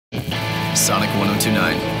Sonic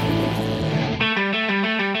 1029.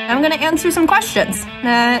 I'm gonna answer some questions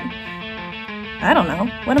that, I don't know.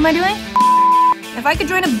 What am I doing? If I could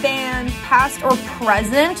join a band, past or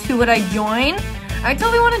present, who would I join? I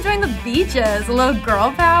totally want to join the Beaches. A little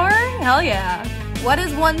girl power? Hell yeah. What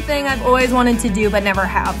is one thing I've always wanted to do but never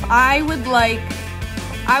have? I would like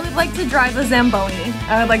to drive a Zamboni.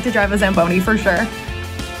 I would like to drive a Zamboni for sure.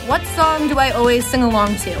 What song do I always sing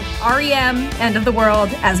along to? REM, End of the World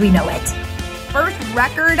as We Know It. First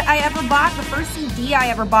record I ever bought, the first CD I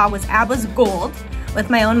ever bought was ABBA's Gold with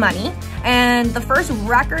my own money. And the first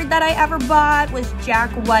record that I ever bought was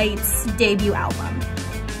Jack White's debut album.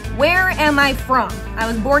 Where am I from? I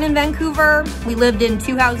was born in Vancouver. We lived in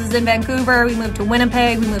 2 houses in Vancouver. We moved to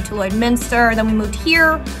Winnipeg. We moved to Lloydminster. Then we moved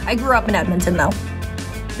here. I grew up in Edmonton though.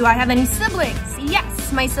 Do I have any siblings?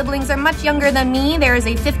 Yes, my siblings are much younger than me. There is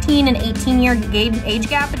a 15 and 18 year age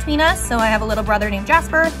gap between us. So I have a little brother named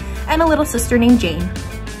Jasper and a little sister named Jane.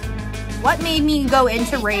 What made me go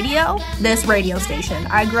into radio? This radio station.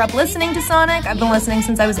 I grew up listening to Sonic. I've been listening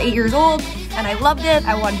since I was 8 years old and I loved it.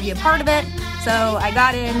 I wanted to be a part of it. So I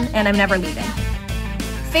got in and I'm never leaving.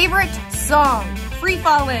 Favorite song? Free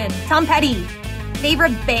Fallin', Tom Petty.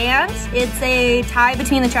 Favorite band? It's a tie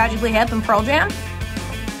between the Tragically Hip and Pearl Jam.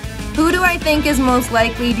 Who do I think is most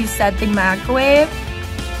likely to set the microwave?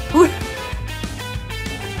 Who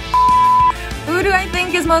do I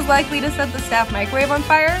think is most likely to set the staff microwave on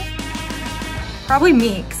fire? Probably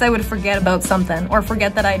me, because I would forget about something or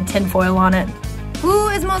forget that I had tinfoil on it. Who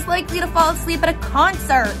is most likely to fall asleep at a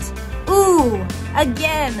concert? Ooh,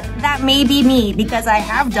 again, that may be me because I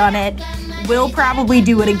have done it. Will probably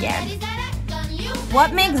do it again.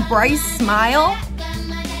 What makes Bryce smile?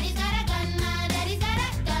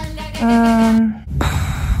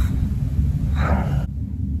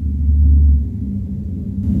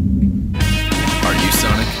 Are you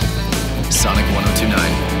Sonic? Sonic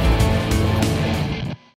 1029.